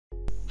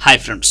Hi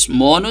friends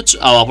मोनुज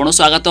आपण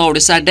स्वागत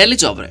Odisha daily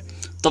job रे।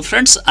 तो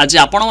फ्रेंड्स आज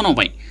आपण मन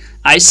पई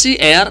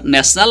ICAR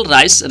national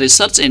rice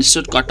research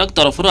institute Cuttack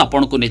तरफ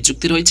आपण को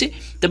नियुक्ति रही।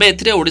 तेबे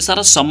एथिरे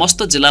ओडिशार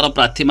समस्त जिलार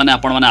प्रार्थी माने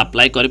आपण माने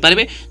अप्लाई करि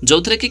परिबे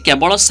जोथरे कि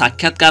केवल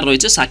साक्षात्कार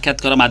रही।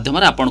 साक्षात्कार माध्यम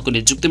रे आपण को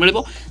नियुक्ति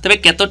मिलिबो। तेबे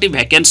केतोटी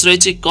वैकेंसी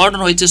रही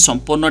कोन रही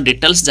संपूर्ण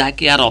डिटेल्स जहा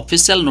कि यार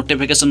ऑफिशियल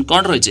नोटिफिकेशन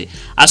कोन रही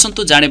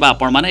आसंतु जानिबा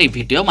आपण माने ए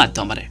वीडियो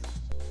माध्यम रे।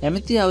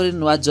 एमती आउरी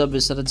नुआ जॉब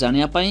विषय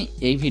जानिया पई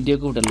एई वीडियो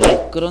को गोटे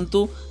लाइक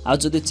करंतु आ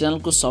जदि चैनल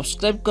को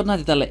सब्सक्राइब करना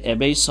ताले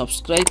एबे ही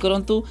सब्सक्राइब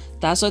करंतु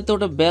ता सहित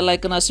गोटे बेल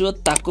आइकन आसीबो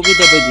ताको भी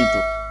दबाई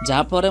दिंतु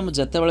जहा पर हम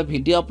जेतेबेले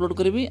वीडियो अपलोड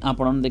करबी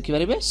आपण देखि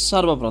परिबे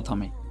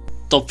सर्वप्रथमे।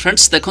 तो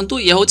फ्रेंड्स देखंतु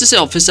ये होची से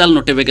official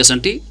notification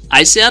T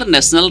ICAR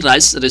national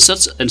rice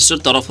research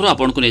institute तरफ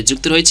आपण को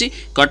नियुक्ति रही।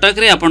 कटक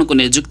रे आपण को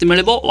नियुक्ति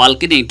मिलिबो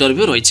वाल्किन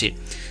इंटरव्यू रही।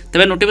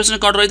 तेज नोटिफिकेशन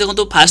कौन रही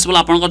देखो फास्ट ऑफ ऑल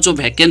आपन जो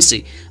वैकेंसी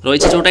रही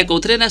जोटा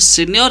कहते ना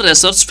सीनियर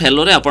रिसर्च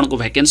फेलो रे आपन को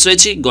वैकेंसी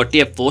रही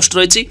गोटे पोस्ट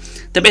रही।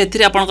 तेज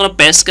ए आपंकर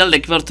पे स्केल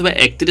देखिए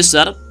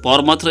 31,000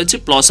 पर मंथ रही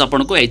प्लस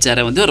आपन को HR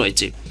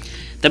रही।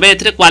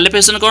 तेज ए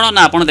क्वालिफिकेशन कौन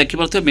ना आप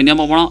देखिए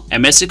मिनिमम आप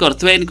MSc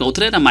करेंगे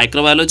कहते ना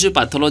माइक्रोबायोलॉजी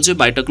पैथोलॉजी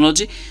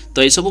बायोटेक्नोलॉजी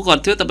तो यह सब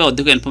करेंगे। तब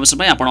अधिक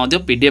इनफॉरमेशन आप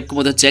PDF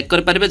को चेक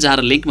करेंगे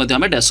जार लिंक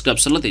आम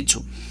डिस्क्रिप्शन देचु।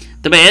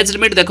 तेज एज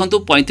लिमिट देखो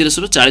 35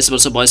 रु 40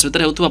 वर्ष बयस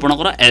भितर होता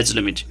आपंकर एज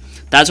लिमिट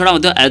ता छड़ा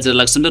एज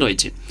रिलैक्सेशन रही।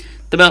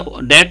 तेज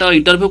डेट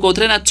इंटरव्यू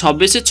कहते ना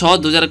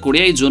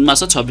 26/6/2020 जून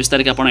मास 26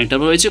 तारीख आप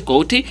इंटरव्यू रही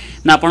कौटी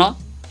ना आप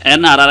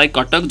NRRI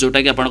कटक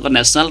जोटा कि आप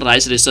नेशनल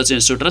राइस रिसर्च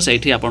इंस्टीट्यूट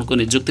से आपको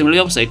नियुक्ति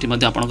मिले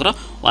से आपंकर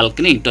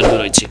वाल्किन इंटरव्यू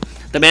रही।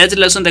 तेज एज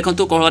रिलैक्सेशन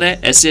देखो कौन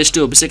SC ST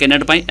OBC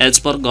candidate as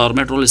per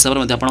government rule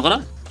हिसाब से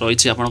आपंकर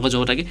रही आप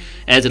जोटा कि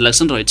एज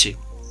रिलैक्सेशन रही।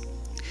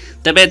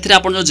 तेज ए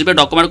आप जो जी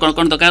डॉक्यूमेंट कौन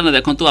कौन दरकार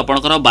देखो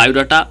आपंकर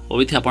बायोडाटा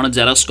विथ आप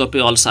जेरक्स कॉपी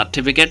ऑल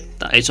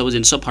सर्टिफिकेट यह सब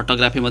जिन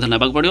फोटोग्राफी ना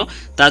पड़ो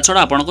ता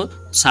छड़ा आपको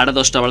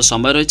 10:30 बेल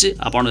समय रही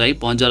आप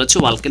पहुँचार अच्छे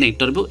वाल्किन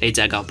इंटरव्यू ये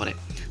जगह पर।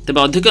 तेज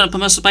अधिक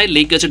इनफॉरमेशन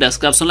लिंक अच्छे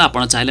डिस्क्रिप्शन आप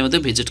चाहिए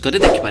विजिट कर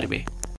देखिपारे।